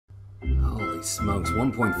Holy smokes,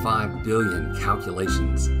 1.5 billion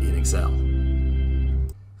calculations in Excel.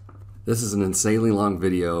 This is an insanely long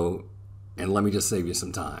video, and let me just save you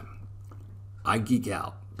some time. I geek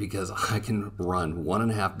out because I can run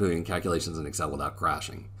 1.5 billion calculations in Excel without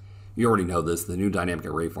crashing. You already know this, the new dynamic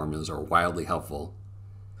array formulas are wildly helpful.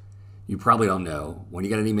 You probably don't know, when you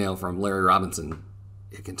get an email from Larry Robinson,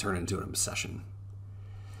 it can turn into an obsession.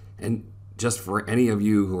 And just for any of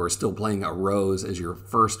you who are still playing AROSE as your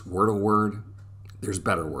first Wordle word, there's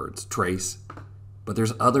better words, trace, but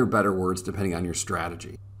there's other better words depending on your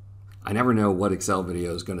strategy. I never know what Excel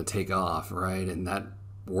video is going to take off, right? And that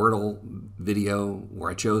Wordle video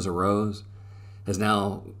where I chose AROSE has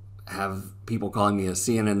now have people calling me a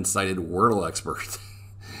CNN-cited Wordle expert,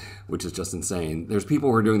 which is just insane. There's people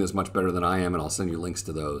who are doing this much better than I am, and I'll send you links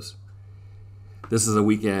to those. This is a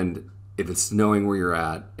weekend. If it's snowing where you're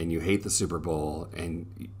at and you hate the Super Bowl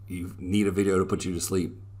and you need a video to put you to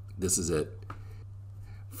sleep, this is it.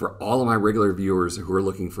 For all of my regular viewers who are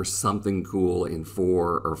looking for something cool in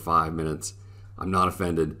 4 or 5 minutes, I'm not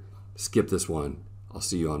offended. Skip this one. I'll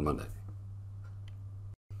see you on Monday.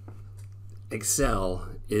 Excel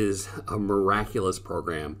is a miraculous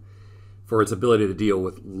program for its ability to deal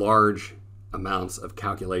with large amounts of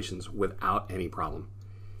calculations without any problem.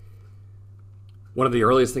 One of the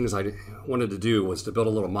earliest things I wanted to do was to build a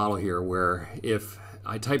little model here where if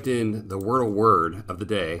I typed in the Wordle word of the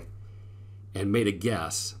day and made a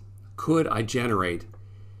guess, could I generate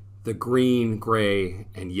the green, gray,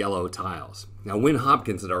 and yellow tiles? Now, Win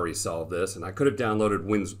Hopkins had already solved this, and I could have downloaded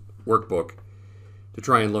Win's workbook to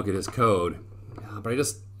try and look at his code, but I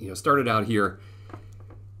just started out here,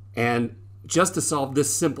 and just to solve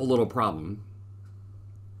this simple little problem,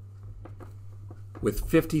 with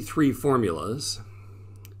 53 formulas,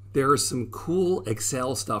 there is some cool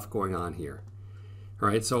Excel stuff going on here. All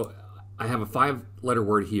right, so I have a 5-letter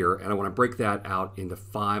word here, and I want to break that out into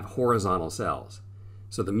 5 horizontal cells.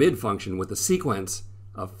 So the mid function with the sequence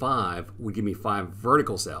of 5 would give me 5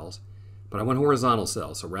 vertical cells, but I want horizontal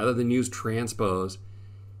cells. So rather than use transpose,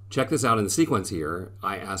 check this out in the sequence here.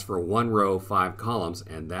 I ask for 1 row, 5 columns,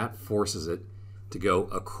 and that forces it to go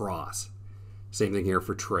across. Same thing here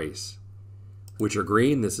for trace. Which are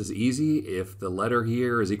green? This is easy. If the letter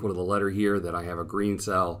here is equal to the letter here, then I have a green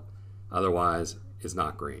cell. Otherwise, it's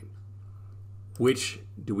not green. Which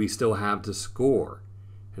do we still have to score?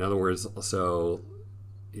 In other words, so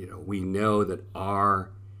we know that R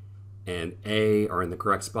and A are in the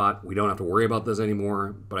correct spot. We don't have to worry about this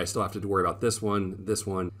anymore, but I still have to worry about this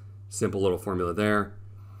one. Simple little formula there,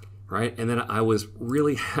 right? And then I was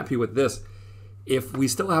really happy with this. If we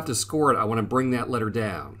still have to score it, I want to bring that letter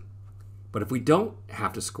down. But if we don't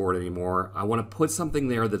have to score it anymore, I want to put something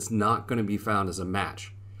there that's not going to be found as a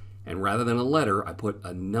match. And rather than a letter, I put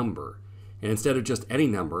a number. And instead of just any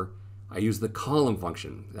number, I use the column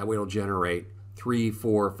function. That way it'll generate 3,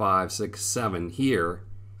 4, 5, 6, 7 here.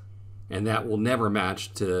 And that will never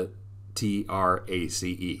match to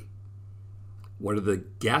TRACE. What are the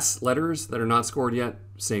guess letters that are not scored yet?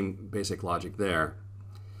 Same basic logic there.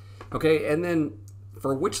 Okay, and then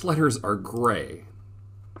for which letters are gray?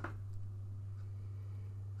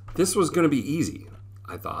 This was going to be easy,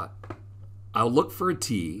 I thought. I'll look for a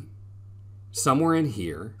T somewhere in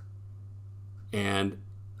here, and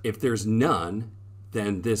if there's none,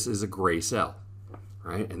 then this is a gray cell,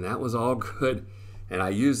 right? And that was all good. And I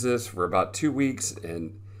used this for about 2 weeks,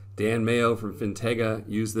 and Dan Mayo from Fintega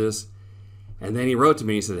used this. And then he wrote to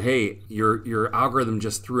me, he said, hey, your algorithm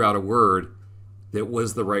just threw out a word that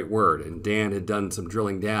was the right word. And Dan had done some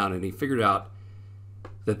drilling down, and he figured out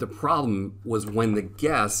that the problem was when the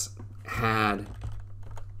guess had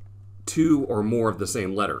 2 or more of the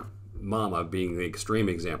same letter, mama being the extreme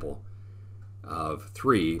example of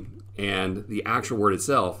 3, and the actual word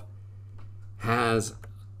itself has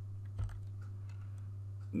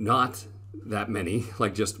not that many,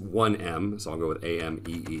 like just 1 M, so I'll go with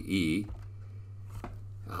A-M-E-E-E.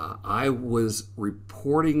 I was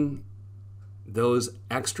reporting those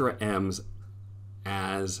extra M's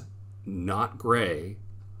as not gray,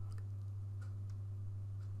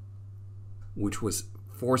 which was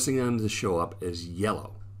forcing them to show up as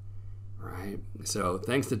yellow, right? So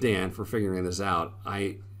thanks to Dan for figuring this out.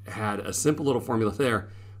 I had a simple little formula there,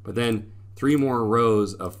 but then 3 more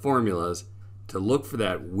rows of formulas to look for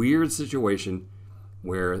that weird situation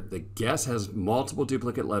where the guess has multiple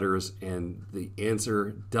duplicate letters and the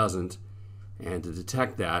answer doesn't, and to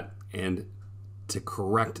detect that and to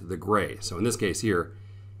correct the gray. So in this case here,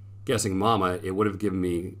 guessing mama, it would have given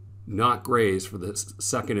me not grays for the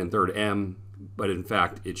second and third M, but in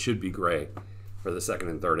fact it should be gray for the second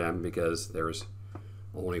and third M because there's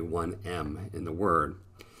only 1 M in the word.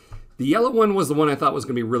 The yellow one was the one I thought was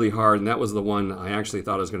going to be really hard, and that was the one I actually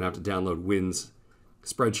thought I was going to have to download Win's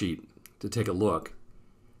spreadsheet to take a look.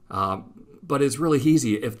 But it's really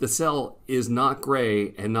easy. If the cell is not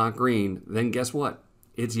gray and not green, then guess what?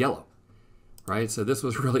 It's yellow, right? So this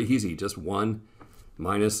was really easy. Just 1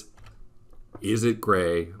 minus is it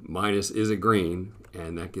gray minus is it green,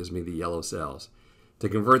 and that gives me the yellow cells. To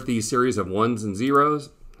convert these series of ones and zeros,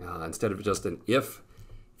 instead of just an if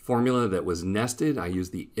formula that was nested, I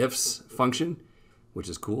used the ifs function, which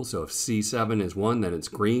is cool. So if C7 is 1, then it's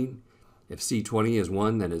green. If C20 is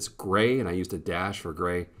 1, then it's gray, and I used a dash for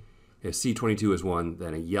gray. If C22 is 1,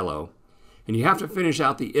 then a yellow. And you have to finish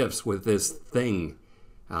out the ifs with this thing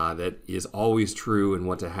that is always true and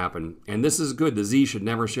what to happen. And this is good. The Z should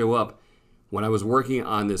never show up. When I was working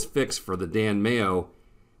on this fix for the Dan Mayo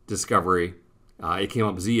discovery, it came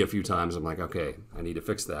up Z a few times. I'm like, okay, I need to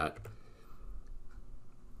fix that.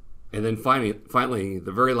 And then finally,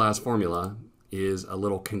 the very last formula is a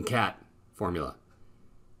little concat formula.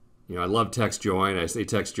 You know, I love text join. I say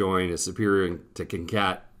text join is superior to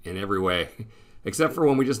concat in every way, except for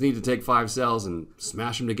when we just need to take 5 cells and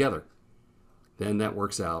smash them together. Then that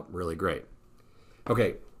works out really great.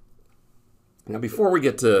 Okay, now before we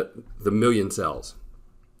get to the million cells,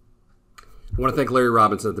 I want to thank Larry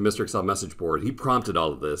Robinson at the Mr. Excel message board. He prompted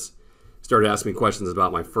all of this, started asking me questions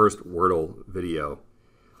about my first Wordle video.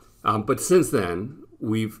 But since then,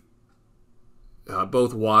 we've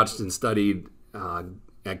both watched and studied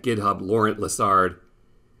at GitHub Laurent Lessard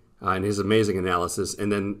and his amazing analysis,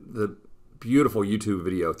 and then the beautiful YouTube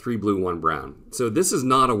video, 3 Blue, 1 Brown. So this is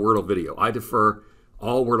not a Wordle video. I defer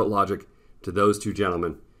all Wordle logic to those two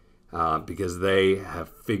gentlemen because they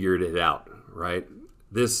have figured it out, right?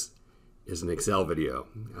 This is an Excel video.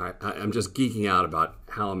 I'm just geeking out about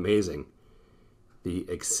how amazing the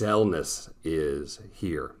Excel-ness is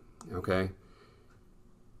here. Okay,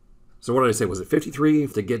 so what did I say? Was it 53?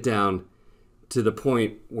 To get down to the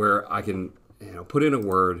point where I can, put in a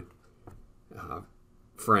word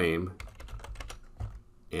frame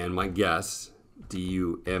and my guess,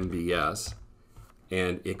 D-U-M-B-S,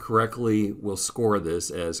 and it correctly will score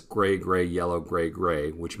this as gray, gray, yellow, gray,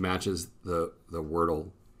 gray, which matches the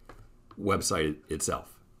Wordle website itself.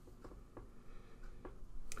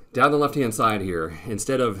 Down the left-hand side here,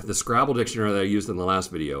 instead of the Scrabble dictionary that I used in the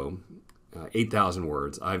last video, 8,000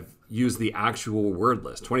 words, I've used the actual word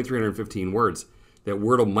list, 2,315 words that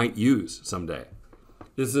Wordle might use someday.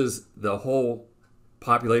 This is the whole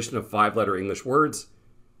population of 5-letter English words.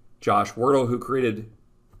 Josh Wordle, who created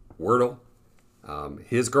Wordle,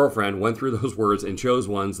 his girlfriend went through those words and chose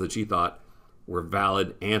ones that she thought were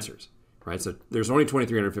valid answers, right? So there's only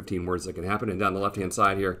 2,315 words that can happen, and down the left-hand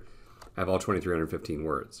side here, I have all 2,315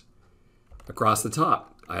 words. Across the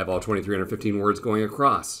top, I have all 2,315 words going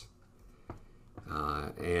across.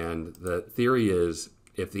 And the theory is,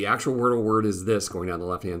 if the actual Wordle word is this going down the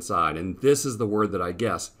left-hand side, and this is the word that I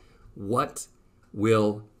guess, what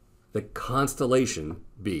will the constellation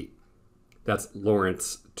be? That's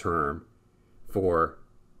Laurent's term for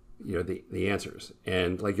the answers.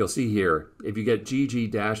 And like you'll see here, if you get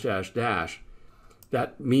GG dash dash dash,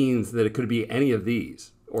 that means that it could be any of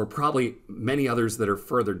these, or probably many others that are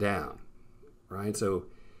further down, right? So,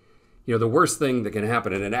 the worst thing that can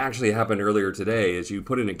happen, and it actually happened earlier today, is you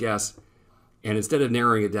put in a guess, and instead of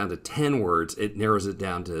narrowing it down to 10 words, it narrows it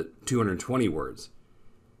down to 220 words.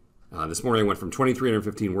 This morning I went from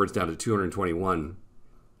 2,315 words down to 221,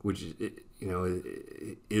 which,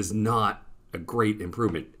 is not a great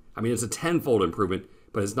improvement. I mean, it's a tenfold improvement,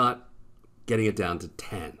 but it's not getting it down to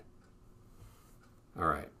 10. All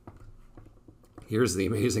right. Here's the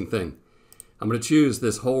amazing thing. I'm going to choose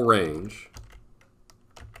this whole range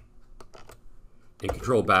and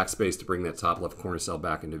control backspace to bring that top left corner cell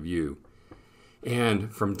back into view.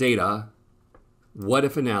 And from data, what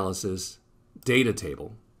if analysis, data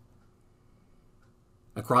table,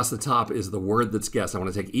 across the top is the word that's guessed. I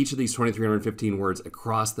want to take each of these 2,315 words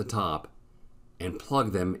across the top and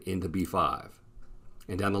plug them into B5.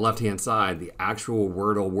 And down the left-hand side, the actual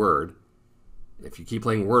Wordle word. If you keep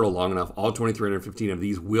playing Wordle long enough, all 2,315 of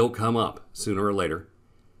these will come up sooner or later.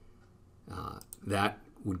 That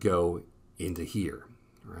would go into here,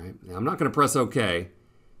 right? Now, I'm not going to press OK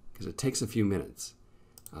because it takes a few minutes.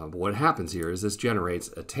 But what happens here is this generates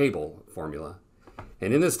a table formula.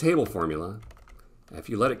 And in this table formula, if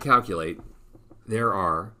you let it calculate, there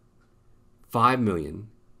are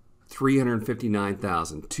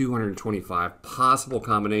 5,359,225 possible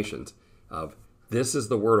combinations of this is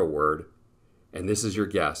the Wordle word, and this is your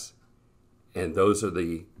guess, and those are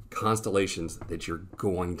the constellations that you're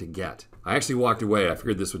going to get. I actually walked away. I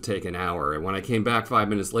figured this would take an hour, and when I came back 5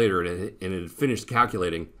 minutes later and it had finished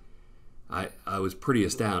calculating, I was pretty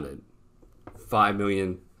astounded. 5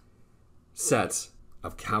 million sets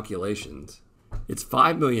of calculations. It's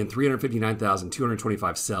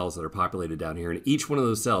 5,359,225 cells that are populated down here, and each one of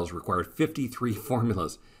those cells required 53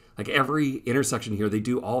 formulas. Like every intersection here, they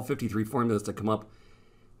do all 53 formulas to come up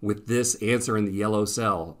with this answer in the yellow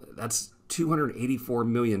cell. That's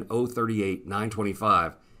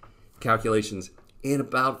 284,038,925 calculations in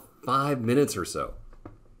about 5 minutes or so.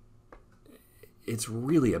 It's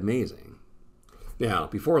really amazing. Now,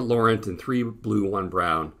 before Laurent and 3 Blue 1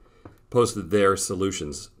 Brown posted their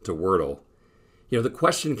solutions to Wordle, the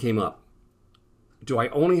question came up, do I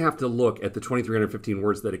only have to look at the 2,315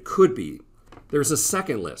 words that it could be? There's a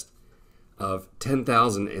second list of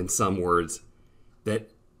 10,000 and some words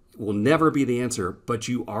that will never be the answer, but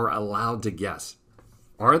you are allowed to guess.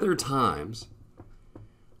 Are there times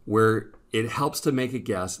where it helps to make a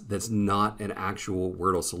guess that's not an actual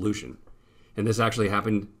Wordle solution? And this actually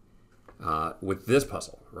happened with this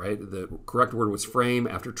puzzle, right? The correct word was frame.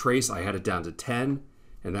 After trace, I had it down to 10,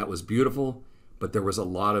 and that was beautiful. But there was a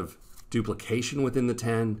lot of duplication within the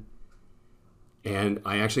 10. And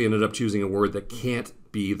I actually ended up choosing a word that can't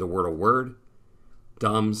be the Wordle word,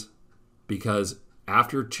 dumbs, because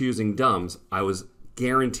after choosing dumbs, I was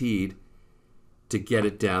guaranteed to get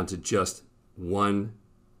it down to just 1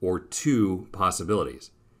 or 2 possibilities.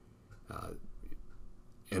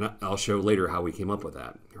 And I'll show later how we came up with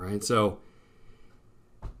that, right? So,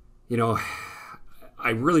 I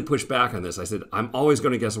really pushed back on this. I said, I'm always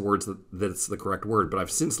going to guess a word that's the correct word. But I've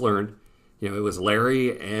since learned, it was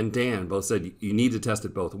Larry and Dan both said you need to test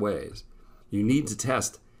it both ways. You need to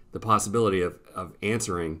test the possibility of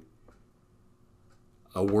answering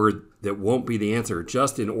a word that won't be the answer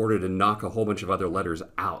just in order to knock a whole bunch of other letters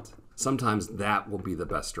out. Sometimes that will be the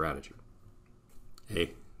best strategy.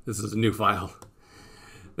 Hey, this is a new file.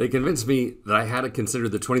 They convinced me that I had to consider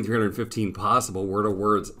the 2,315 possible Wordle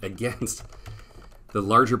words against the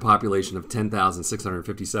larger population of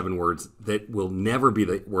 10,657 words that will never be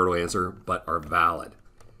the Wordle answer, but are valid.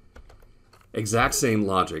 Exact same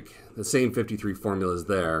logic, the same 53 formulas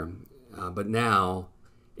there, but now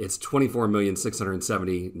it's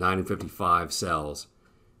 24,670,955 cells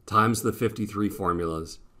times the 53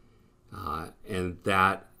 formulas, and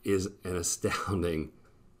that is an astounding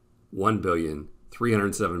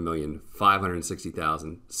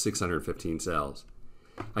 1,307,560,615 cells.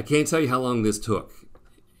 I can't tell you how long this took.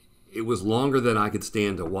 It was longer than I could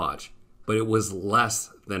stand to watch, but it was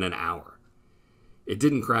less than an hour. It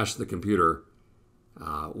didn't crash the computer,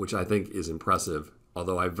 which I think is impressive,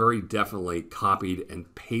 although I very definitely copied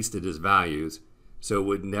and pasted his values so it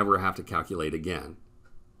would never have to calculate again.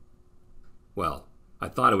 Well, I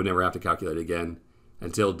thought it would never have to calculate again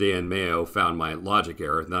until Dan Mayo found my logic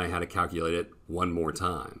error, and then I had to calculate it one more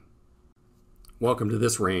time. Welcome to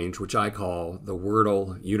this range, which I call the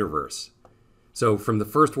Wordle universe. So from the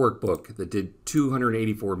first workbook that did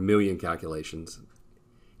 284 million calculations,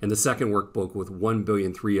 and the second workbook with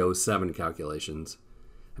 1,307 calculations,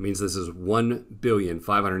 that means this is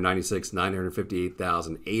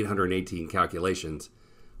 1,596,958,818 calculations,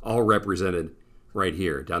 all represented right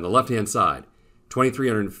here. Down the left-hand side,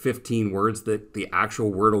 2,315 words that the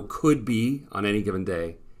actual Wordle could be on any given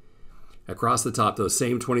day. Across the top, those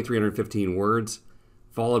same 2,315 words,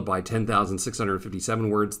 followed by 10,657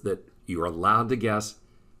 words that you are allowed to guess,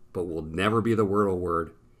 but will never be the Wordle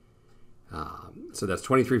word. So that's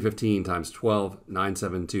 2,315 times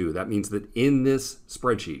 12,972. That means that in this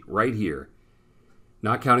spreadsheet right here,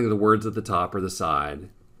 not counting the words at the top or the side,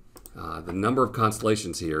 the number of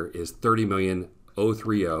constellations here is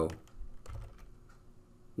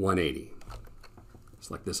 30,030,180.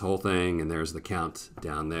 Select this whole thing, and there's the count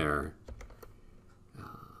down there.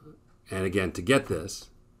 And again, to get this,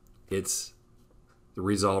 it's the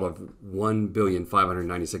result of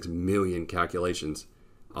 1,596,000,000 calculations,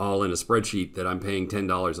 all in a spreadsheet that I'm paying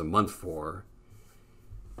 $10 a month for.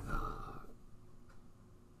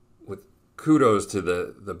 With kudos to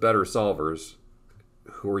the better solvers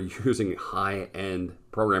who are using high-end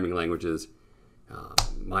programming languages,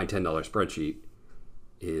 my $10 spreadsheet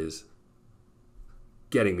is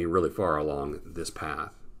getting me really far along this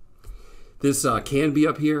path. This can be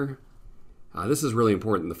up here. This is really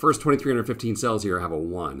important. The first 2,315 cells here have a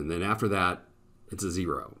 1, and then after that, it's a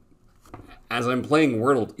 0. As I'm playing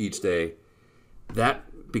Wordle each day,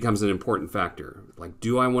 that becomes an important factor. Like,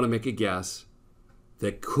 do I want to make a guess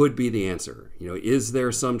that could be the answer? Is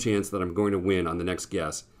there some chance that I'm going to win on the next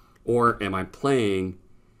guess? Or am I playing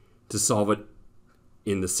to solve it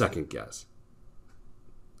in the second guess?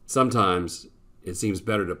 Sometimes it seems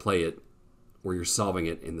better to play it where you're solving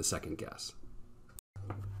it in the second guess.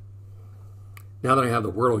 Now that I have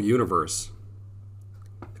the Wordle universe,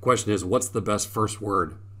 the question is, what's the best first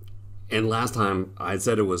word? And last time I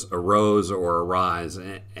said it was AROSE or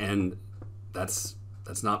ARISE, and that's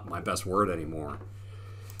not my best word anymore.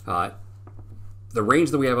 The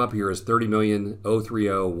range that we have up here is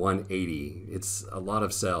 30,030,180. It's a lot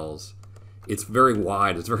of cells. It's very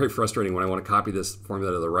wide. It's very frustrating when I want to copy this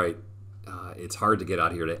formula to the right. It's hard to get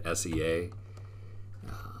out here to SEA.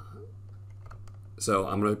 So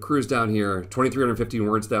I'm going to cruise down here. 2,315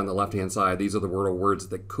 words down the left-hand side. These are the Wordle words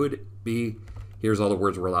that could be. Here's all the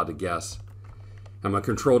words we're allowed to guess. I'm going to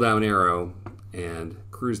control down arrow and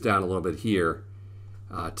cruise down a little bit here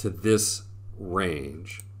to this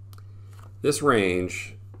range. This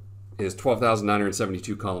range is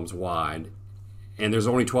 12,972 columns wide, and there's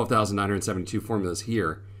only 12,972 formulas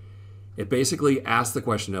here. It basically asks the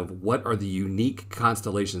question of what are the unique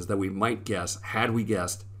constellations that we might guess had we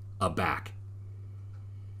guessed a back.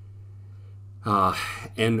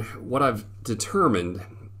 And what I've determined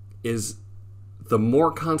is the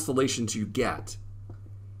more constellations you get,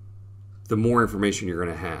 the more information you're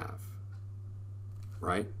going to have,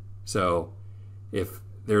 right? So if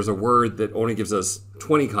there's a word that only gives us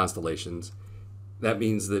 20 constellations, that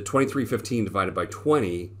means that 2315 divided by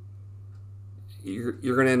 20, you're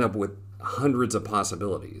going to end up with hundreds of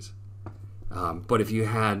possibilities. But if you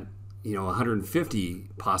had, 150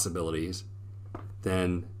 possibilities,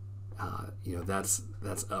 then that's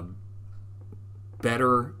a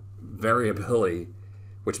better variability,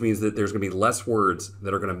 which means that there's going to be less words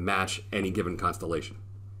that are going to match any given constellation.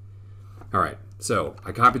 All right, so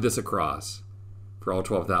I copied this across for all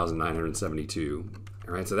 12,972.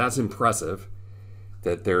 All right, so that's impressive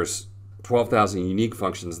that there's 12,000 unique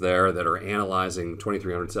functions there that are analyzing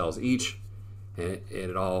 2,300 cells each, and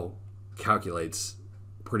it all calculates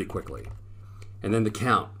pretty quickly. And then the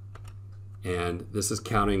count, and this is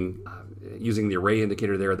counting using the array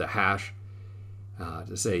indicator there, the hash,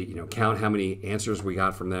 to say, count how many answers we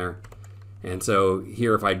got from there. And so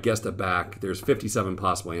here, if I'd guessed it back, there's 57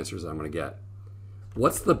 possible answers that I'm going to get.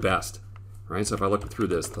 What's the best? Right? So if I look through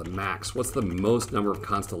this, the max, what's the most number of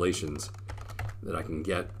constellations that I can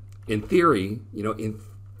get? In theory,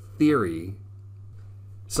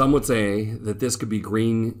 some would say that this could be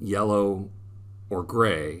green, yellow, or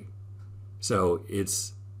gray. So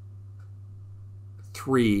it's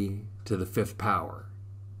 3 to the 5th power.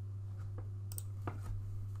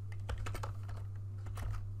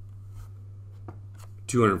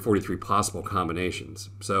 (243 possible combinations.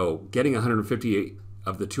 So getting 158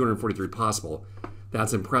 of the 243 possible,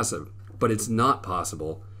 that's impressive. But it's not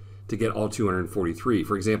possible to get all 243.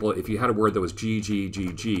 For example, if you had a word that was G, G,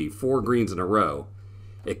 G, G, 4 greens in a row,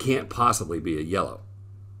 it can't possibly be a yellow.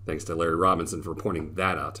 Thanks to Larry Robinson for pointing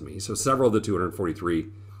that out to me. So several of the 243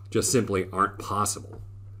 just simply aren't possible.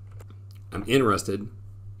 I'm interested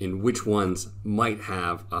in which ones might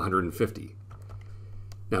have 150.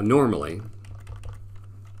 Now normally,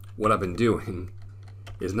 what I've been doing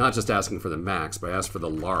is not just asking for the max, but I ask for the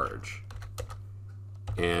large.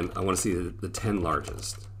 And I want to see the 10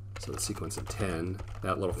 largest. So the sequence of 10,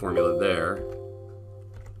 that little formula there.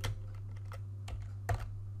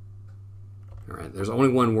 All right, there's only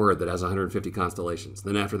one word that has 150 constellations.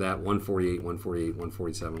 Then after that, 148, 148,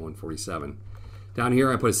 147, 147. Down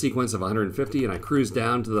here, I put a sequence of 150, and I cruise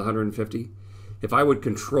down to the 150. If I would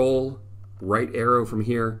control right arrow from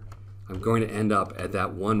here, I'm going to end up at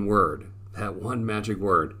that one word, that one magic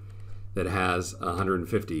word that has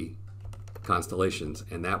 150 constellations,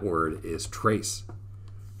 and that word is trace.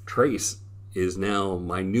 Trace is now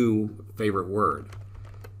my new favorite word.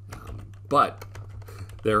 But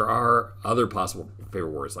there are other possible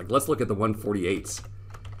favorite words. Like, let's look at the 148s.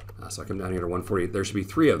 So I come down here to 148. There should be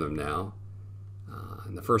 3 of them now.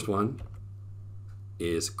 And the first one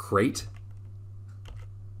is crate,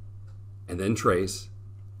 and then trace,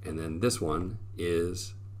 and then this one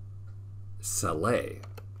is Soleil.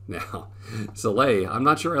 Now, Soleil, I'm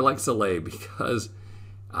not sure I like Soleil because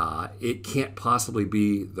it can't possibly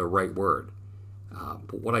be the right word.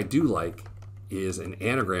 But what I do like is an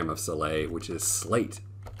anagram of Soleil, which is slate.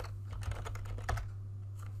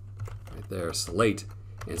 Right there, slate.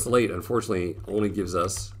 And slate, unfortunately, only gives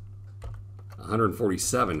us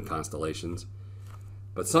 147 constellations.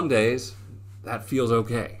 But some days, that feels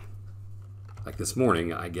okay. Like this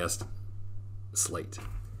morning, I guessed slate.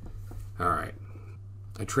 All right.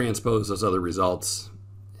 I transpose those other results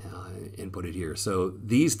and put it here. So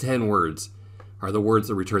these 10 words are the words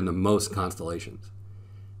that return the most constellations.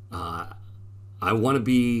 I want to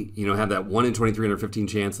be, have that 1 in 2,315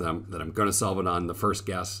 chance that I'm going to solve it on the first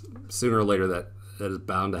guess. Sooner or later, that is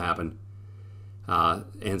bound to happen.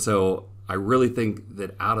 And so I really think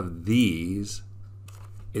that out of these,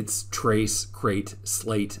 it's trace, crate,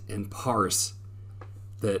 slate, and parse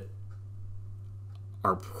that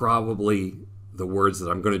are probably the words that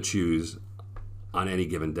I'm going to choose on any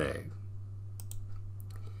given day.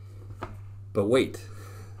 But wait,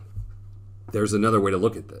 there's another way to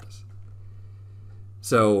look at this.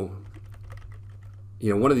 So,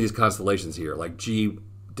 one of these constellations here, like G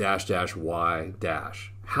dash dash Y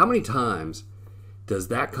dash, how many times does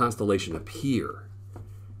that constellation appear?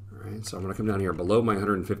 All right, so I'm going to come down here below my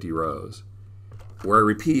 150 rows, where I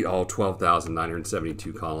repeat all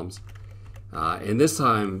 12,972 columns. And this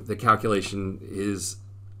time, the calculation is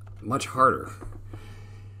much harder.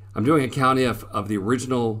 I'm doing a count if of the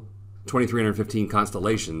original 2,315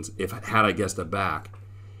 constellations, had I guessed it back.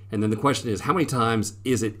 And then the question is, how many times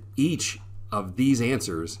is it each of these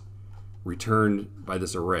answers returned by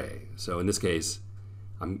this array? So in this case,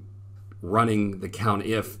 I'm running the count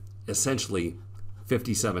if essentially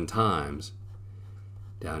 57 times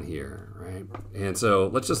down here, right? And so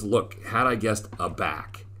let's just look. Had I guessed a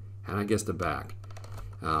back?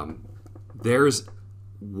 There's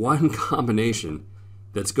one combination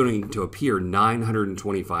that's going to appear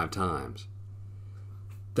 925 times.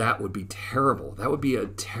 That would be terrible. That would be a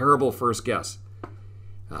terrible first guess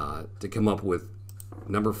to come up with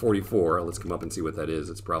number 44. Let's come up and see what that is.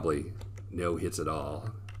 It's probably no hits at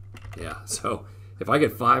all. Yeah, so if I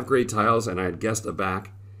get 5 grade tiles and I had guessed a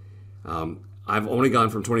back, I've only gone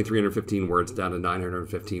from 2,315 words down to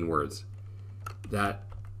 915 words. That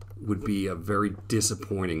would be a very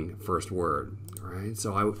disappointing first word, right?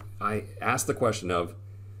 So I asked the question of,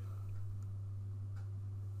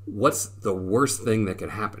 what's the worst thing that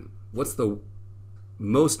could happen? What's the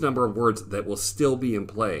most number of words that will still be in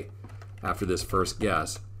play after this first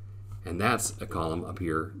guess? And that's a column up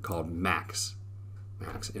here called max.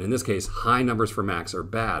 And in this case, high numbers for max are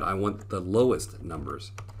bad. I want the lowest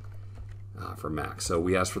numbers for max. So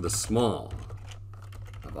we ask for the small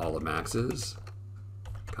of all the maxes,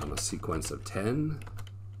 comma, sequence of 10.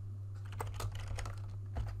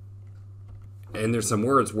 And there's some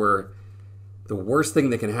words where the worst thing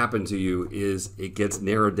that can happen to you is it gets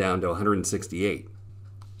narrowed down to 168.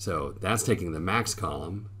 So that's taking the max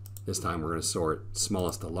column. This time we're going to sort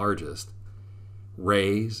smallest to largest.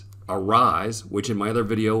 Raise, arise, which in my other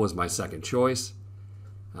video was my second choice.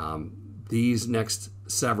 These next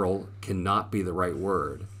several cannot be the right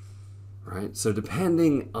word, right? So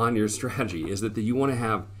depending on your strategy, is it that you want to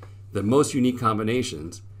have the most unique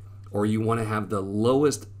combinations, or you want to have the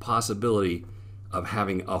lowest possibility of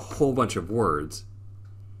having a whole bunch of words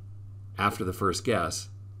after the first guess?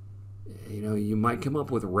 You might come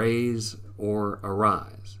up with raise or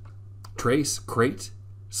arise. Trace, crate,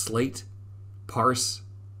 slate, parse,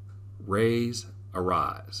 raise,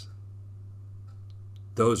 arise.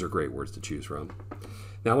 Those are great words to choose from.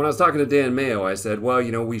 Now, when I was talking to Dan Mayo, I said, well,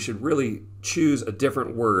 we should really choose a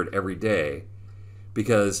different word every day,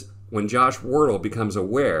 because when Josh Wordle becomes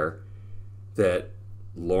aware that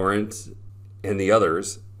Lawrence and the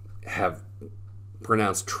others have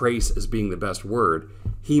pronounced trace as being the best word,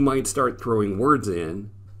 he might start throwing words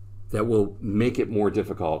in that will make it more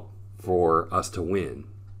difficult for us to win.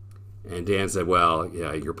 And Dan said, well,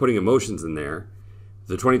 yeah, you're putting emotions in there.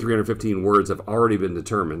 The 2,315 words have already been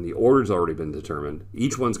determined. The order's already been determined.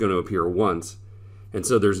 Each one's going to appear once. And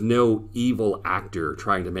so there's no evil actor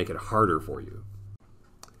trying to make it harder for you.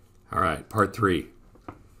 All right, part 3.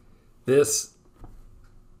 This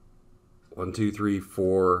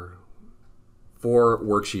 4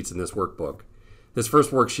 worksheets in this workbook. This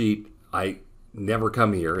first worksheet, I never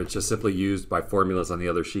come here. It's just simply used by formulas on the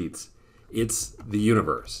other sheets. It's the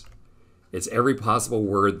universe. It's every possible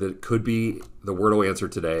word that could be the Wordle answer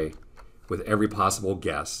today, with every possible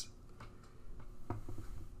guess.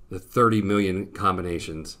 The 30 million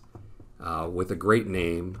combinations with a great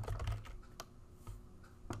name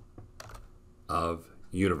of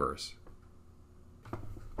universe.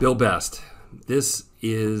 Bill Best. This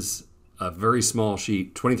is a very small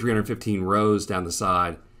sheet, 2,315 rows down the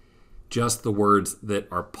side, just the words that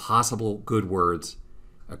are possible good words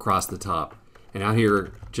across the top. And out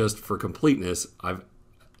here, just for completeness, I've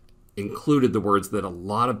included the words that a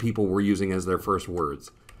lot of people were using as their first words.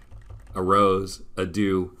 AROSE,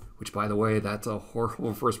 adieu, which, by the way, that's a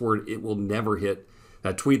horrible first word. It will never hit.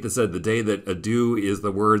 That tweet that said the day that adieu is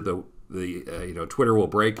the word the Twitter will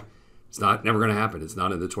break, it's never going to happen. It's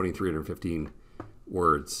not in the 2,315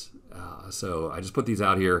 words. So I just put these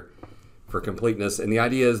out here for completeness. And the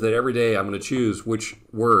idea is that every day I'm going to choose which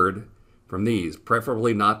word from these,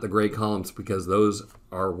 preferably not the gray columns, because those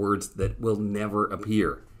are words that will never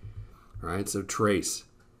appear. All right, so trace,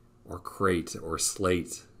 or crate, or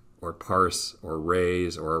slate, or parse, or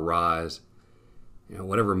raise, or arise.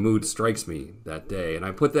 whatever mood strikes me that day. And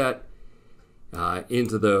I put that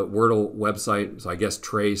into the Wordle website, so I guess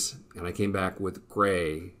trace, and I came back with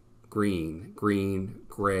gray, green, green,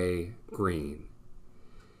 gray, green.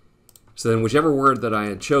 So then whichever word that I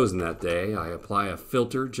had chosen that day, I apply a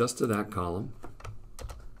filter just to that column,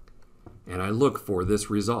 and I look for this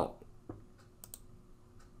result.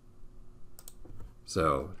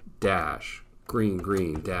 So dash, green,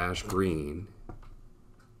 green, dash, green.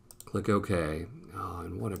 Click OK. Oh,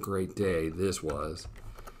 and what a great day this was.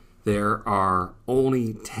 There are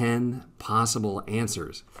only 10 possible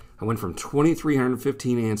answers. I went from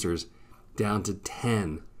 2,315 answers down to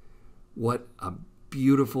 10. What a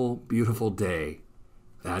beautiful, beautiful day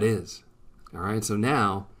that is. All right, so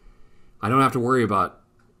now I don't have to worry about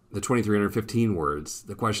the 2,315 words.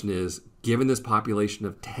 The question is, given this population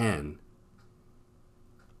of 10,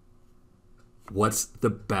 what's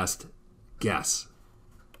the best guess?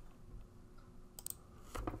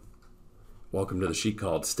 Welcome to the sheet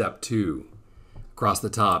called Step 2. Across the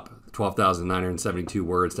top, 12,972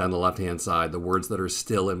 words. Down the left-hand side, the words that are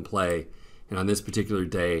still in play. And on this particular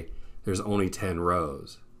day, there's only 10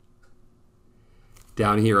 rows.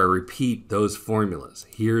 Down here, I repeat those formulas.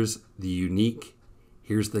 Here's the unique.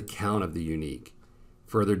 Here's the count of the unique.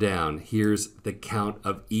 Further down, here's the count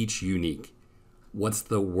of each unique. What's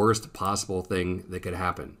the worst possible thing that could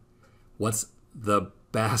happen? What's the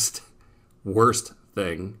best, worst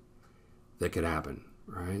thing that could happen,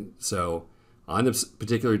 right? So on this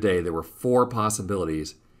particular day, there were 4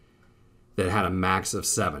 possibilities that had a max of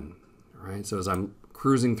 7, right? So as I'm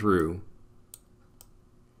cruising through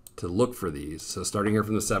to look for these, so starting here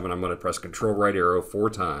from the 7, I'm going to press Control right arrow 4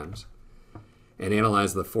 times and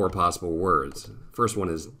analyze the 4 possible words. First one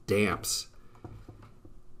is damps.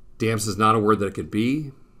 Damps is not a word that it could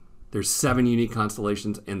be. There's 7 unique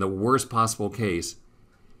constellations, and the worst possible case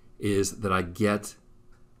is that I get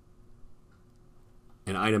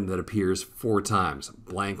an item that appears 4 times.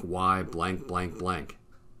 Blank Y, blank, blank, blank.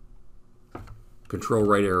 Control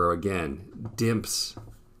right arrow again. Dimps,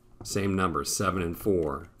 same number, 7 and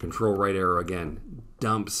 4. Control right arrow again.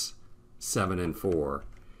 Dumps, 7 and 4.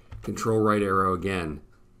 Control right arrow again.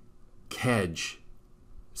 Kedge,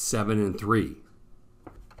 7 and 3.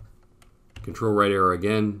 Control right arrow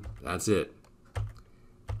again. That's it. I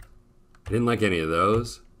didn't like any of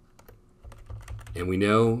those. And we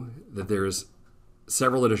know that there's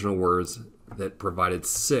several additional words that provided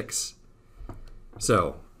 6.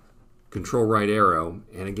 So, control right arrow,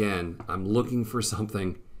 and again, I'm looking for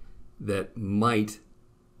something that might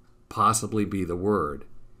possibly be the word.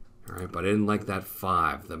 All right, but I didn't like that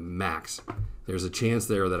 5, the max. There's a chance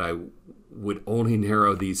there that I would only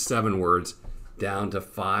narrow these 7 words down to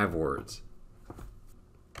 5 words.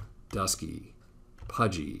 Dusky,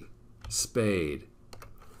 pudgy, spade.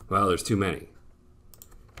 Well, there's too many.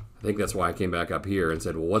 I think that's why I came back up here and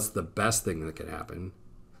said, well, what's the best thing that could happen?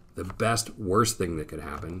 The best worst thing that could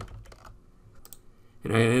happen?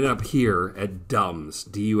 And I ended up here at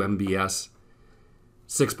DUMBS, D-U-M-B-S.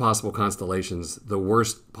 6 possible constellations. The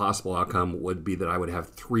worst possible outcome would be that I would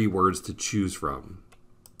have 3 words to choose from.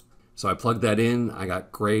 So I plugged that in. I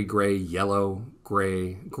got gray, gray, yellow,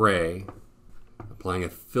 gray, gray. Applying a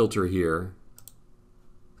filter here.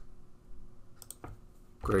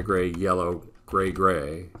 Gray, gray, yellow, gray,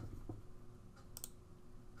 gray.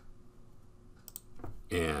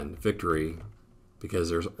 And victory, because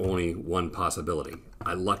there's only one possibility.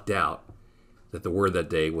 I lucked out that the word that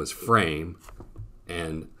day was frame,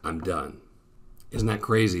 and I'm done. Isn't that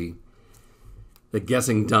crazy? The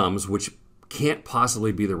guessing DUMBS, which can't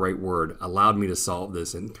possibly be the right word, allowed me to solve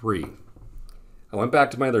this in 3. I went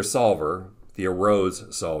back to my other solver, the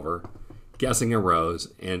AROSE solver, guessing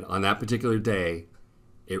AROSE, and on that particular day,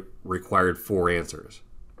 it required 4 answers.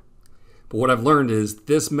 But what I've learned is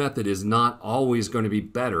this method is not always going to be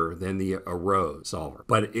better than the AROSE solver,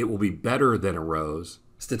 but it will be better than AROSE.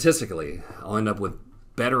 Statistically, I'll end up with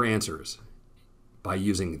better answers by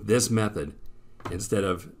using this method instead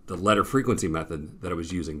of the letter frequency method that I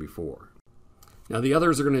was using before. Now the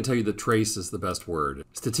others are going to tell you that trace is the best word.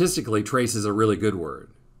 Statistically, trace is a really good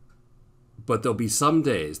word. But there'll be some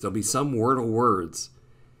days, there'll be some Wordle words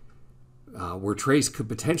where trace could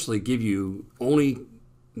potentially give you only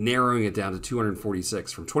narrowing it down to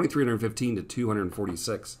 246, from 2,315 to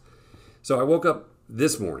 246. So I woke up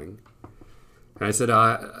this morning and I said,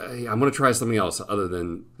 I'm going to try something else other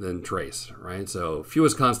than trace, right? So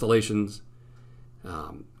fewest constellations,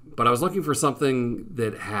 but I was looking for something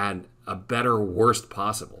that had a better worst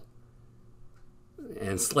possible.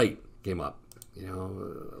 And slate came up, you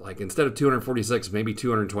know, like instead of 246, maybe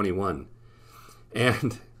 221.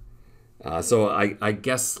 And so I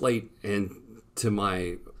guessed slate, and to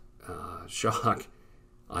my shock,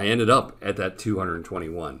 I ended up at that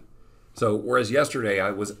 221. So whereas yesterday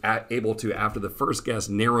I was able to, after the first guess,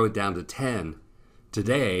 narrow it down to 10,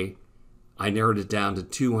 today I narrowed it down to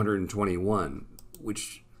 221,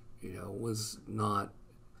 which was not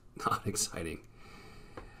exciting.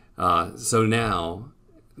 So now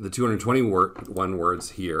the 221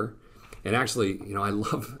 words here, and actually, I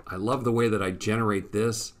love the way that I generate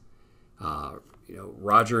this.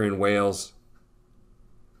 Roger in Wales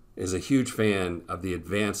is a huge fan of the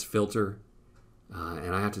advanced filter,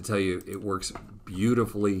 and I have to tell you, it works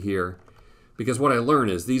beautifully here, because what I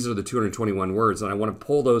learned is these are the 221 words, and I want to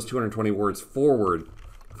pull those 220 words forward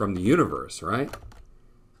from the universe, right?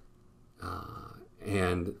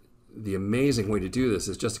 And the amazing way to do this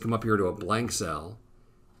is just to come up here to a blank cell,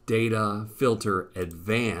 data, filter,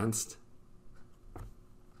 advanced,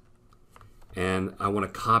 and I want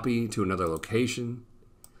to copy to another location.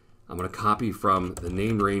 I'm going to copy from the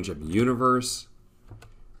named range of universe.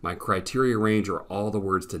 My criteria range are all the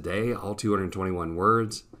words today, all 221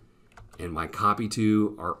 words. And my copy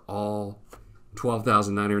to are all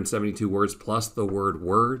 12,972 words plus the word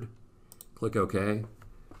word. Click OK.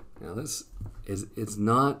 Now it's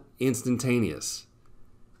not instantaneous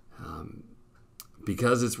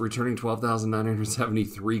because it's returning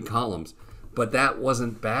 12,973 columns. But that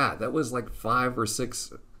wasn't bad. That was like 5 or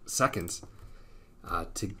 6 seconds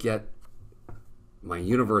to get my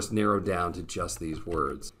universe narrowed down to just these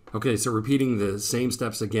words. Okay, so repeating the same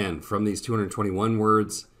steps again from these 221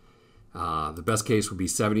 words. The best case would be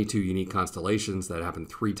 72 unique constellations. That happened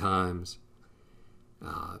 3 times.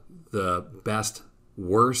 The best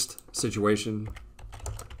worst situation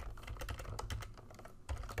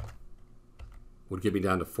would get me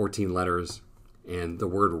down to 14 letters, and the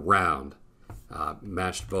word round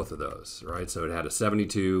matched both of those, right? So it had a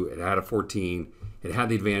 72, it had a 14, it had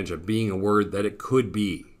the advantage of being a word that it could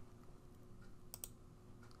be.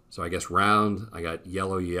 So I guess round, I got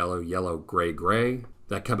yellow, yellow, yellow, gray, gray.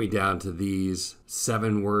 That cut me down to these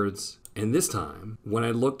 7 words. And this time, when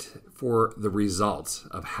I looked for the results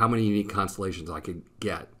of how many unique constellations I could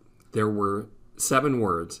get, there were 7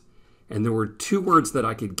 words, and there were 2 words that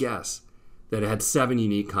I could guess that had 7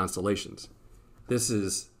 unique constellations. This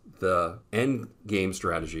is the end game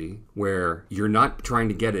strategy where you're not trying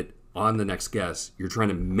to get it on the next guess. You're trying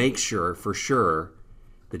to make sure for sure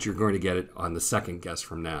that you're going to get it on the second guess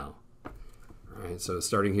from now. All right, so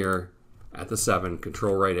starting here at the 7,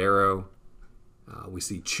 control right arrow, we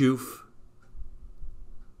see choof,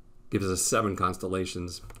 gives us 7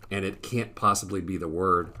 constellations, and it can't possibly be the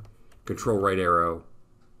word. Control right arrow,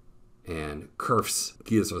 and kerfs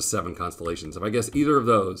gives us 7 constellations. If I guess either of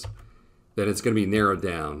those, then it's going to be narrowed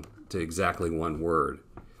down to exactly 1 word.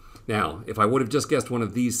 Now, if I would have just guessed one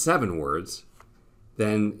of these 7 words,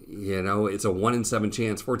 then, it's a 1 in 7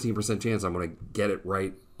 chance, 14% chance I'm going to get it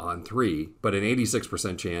right on 3, but an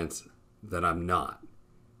 86% chance that I'm not,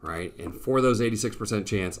 right? And for those 86%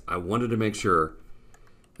 chance, I wanted to make sure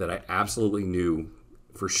that I absolutely knew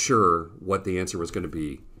for sure what the answer was going to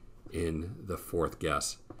be in the 4th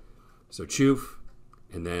guess. So choof,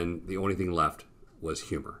 and then the only thing left was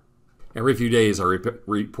humor. Every few days, I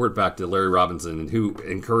report back to Larry Robinson, who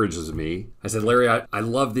encourages me. I said, Larry, I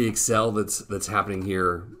love the Excel that's happening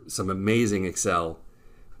here, some amazing Excel,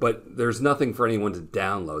 but there's nothing for anyone to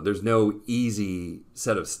download. There's no easy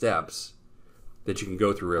set of steps that you can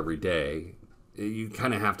go through every day. You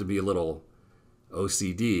kind of have to be a little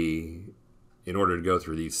OCD in order to go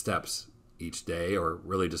through these steps each day, or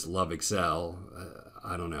really just love Excel.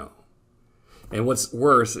 I don't know. And what's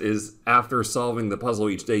worse is after solving the puzzle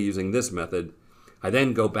each day using this method, I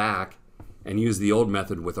then go back and use the old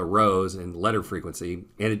method with AROSE and letter frequency.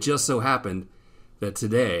 And it just so happened that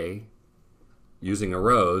today, using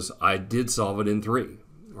AROSE, I did solve it in 3.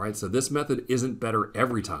 Right? So this method isn't better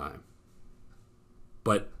every time,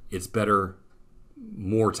 but it's better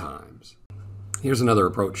more times. Here's another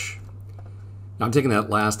approach. Now I'm taking that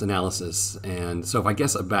last analysis, and so if I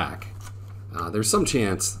guess it back, there's some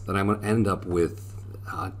chance that I'm going to end up with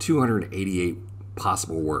 288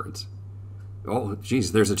 possible words. Oh,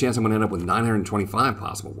 geez, there's a chance I'm going to end up with 925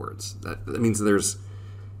 possible words. That means there's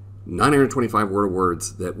 925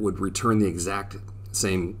 words that would return the exact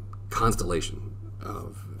same constellation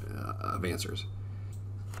of answers.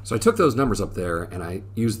 So I took those numbers up there and I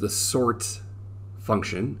used the sort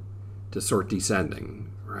function to sort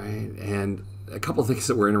descending, right? And a couple of things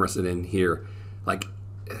that we're interested in here, like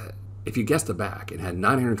if you guessed it back and had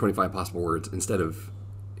 925 possible words instead of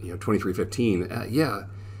 2315, yeah,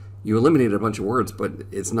 you eliminated a bunch of words, but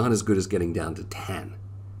it's not as good as getting down to 10,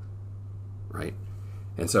 right?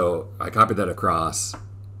 And so I copied that across,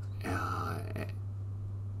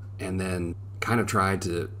 and then kind of tried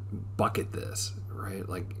to bucket this, right?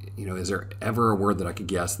 Like, is there ever a word that I could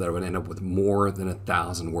guess that would end up with more than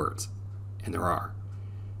 1,000 words? And there are.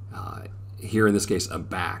 Here in this case, a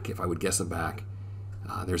back. If I would guess a back,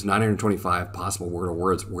 there's 925 possible Wordle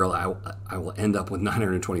words where I will end up with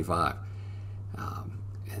 925,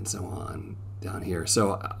 and so on down here.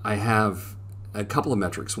 So I have a couple of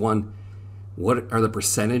metrics. One, what are the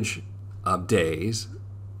percentage of days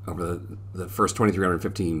over the first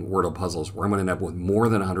 2,315 Wordle puzzles where I'm going to end up with more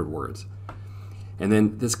than 100 words? And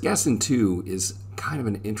then this guess in 2 is kind of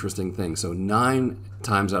an interesting thing. So 9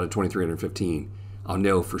 times out of 2,315, I'll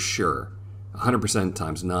know for sure. 100%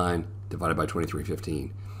 times 9 divided by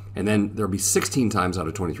 2,315. And then there'll be 16 times out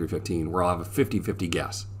of 2,315 where I'll have a 50-50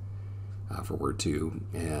 guess for word 2.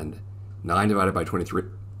 And 9 divided by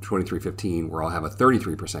 2,315 where I'll have a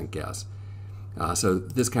 33% guess. So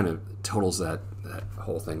this kind of totals that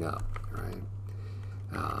whole thing up, right?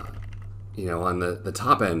 On the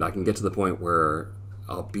top end, I can get to the point where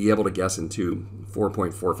I'll be able to guess into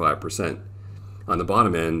 4.45%. On the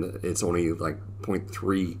bottom end, it's only like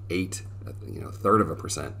 0.38, a third of a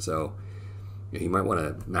percent. So you might want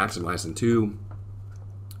to maximize in 2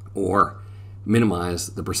 or minimize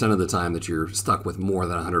the percent of the time that you're stuck with more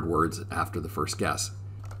than 100 words after the first guess.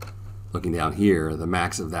 Looking down here, the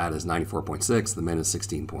max of that is 94.6, the min is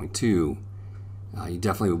 16.2. You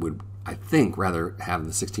definitely would, I think, rather have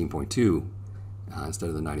the 16.2 instead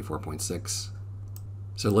of the 94.6.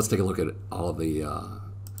 So let's take a look at all of the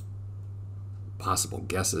possible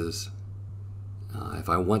guesses. If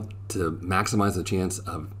I want to maximize the chance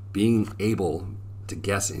of being able to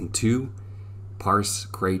guess in 2, parse,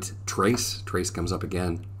 crate, trace. Trace comes up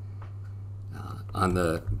again. On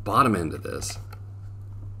the bottom end of this,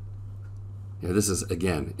 this is,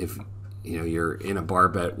 again, if you're in a bar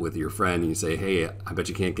bet with your friend and you say, hey, I bet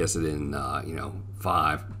you can't guess it in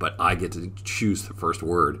 5, but I get to choose the first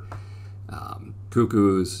word.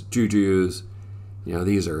 Cuckoos, jujus,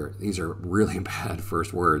 these are really bad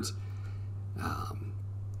first words.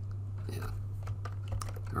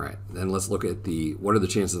 All right, then let's look at what are the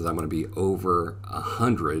chances I'm going to be over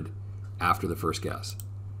 100 after the first guess.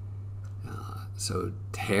 So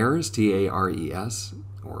tares, T-A-R-E-S,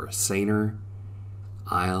 or saner,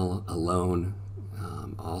 aisle, alone,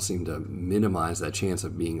 all seem to minimize that chance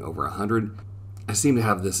of being over 100. I seem to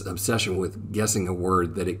have this obsession with guessing a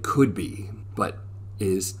word that it could be, but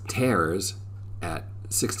is tares at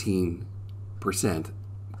 16%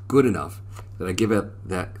 good enough that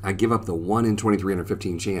I give up the 1 in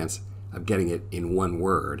 2,315 chance of getting it in one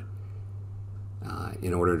word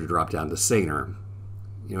in order to drop down to saner?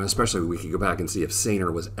 Especially we could go back and see if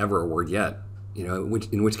saner was ever a word yet.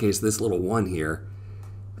 In which case this little 1 here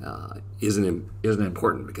isn't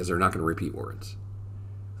important because they're not going to repeat words.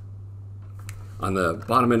 On the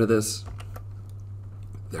bottom end of this,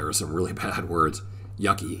 there are some really bad words.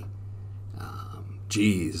 Yucky,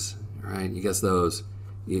 geez, right? You guess those.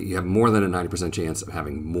 You have more than a 90% chance of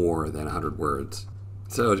having more than 100 words.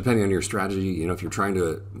 So depending on your strategy, if you're trying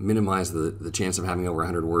to minimize the chance of having over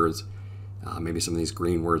 100 words, maybe some of these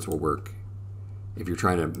green words will work. If you're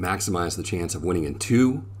trying to maximize the chance of winning in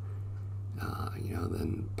 2,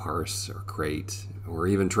 then parse or crate or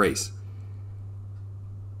even trace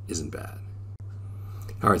isn't bad.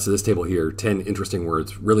 All right, so this table here, 10 interesting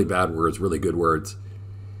words, really bad words, really good words.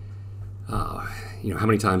 How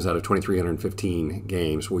many times out of 2,315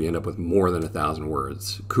 games will you end up with more than 1,000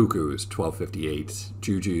 words? Cuckoos, 1,258.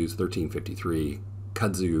 Jujus, 1,353.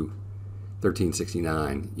 Kudzu,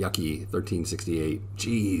 1,369. Yucky, 1,368.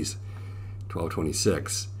 Geez,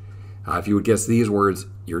 1,226. If you would guess these words,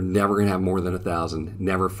 you're never going to have more than 1,000,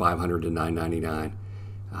 never 500 to 999.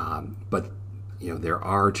 But there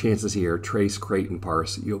are chances here. Trace, crate, and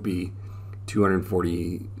parse. You'll be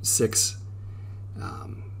 246.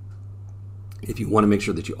 If you want to make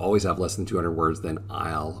sure that you always have less than 200 words, then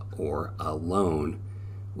aisle or alone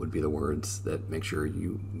would be the words that make sure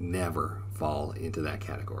you never fall into that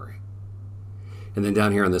category. And then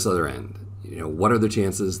down here on this other end, what are the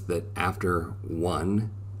chances that after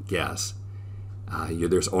one guess,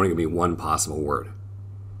 there's only going to be one possible word?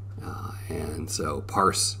 And so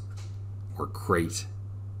parse or crate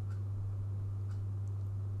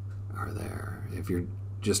are there. If you're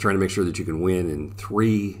just trying to make sure that you can win in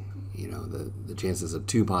 3, the chances of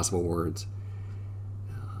 2 possible words,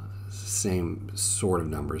 same sort of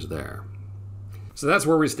numbers there. So that's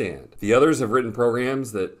where we stand. The others have written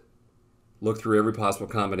programs that look through every possible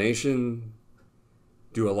combination,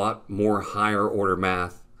 do a lot more higher order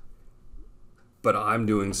math, but I'm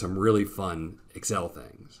doing some really fun Excel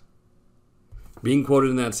things. Being quoted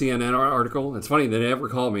in that CNN article, it's funny, they never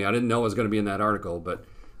called me. I didn't know it was going to be in that article, but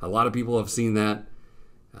A lot of people have seen that.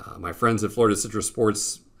 My friends at Florida Citrus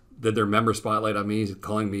Sports did their member spotlight on me,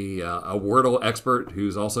 calling me a Wordle expert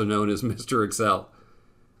who's also known as Mr. Excel.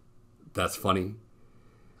 That's funny.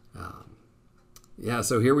 Yeah,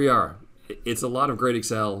 so here we are. It's a lot of great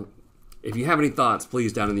Excel. If you have any thoughts,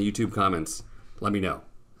 please, down in the YouTube comments, let me know.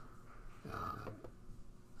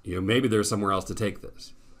 Maybe there's somewhere else to take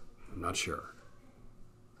this. I'm not sure.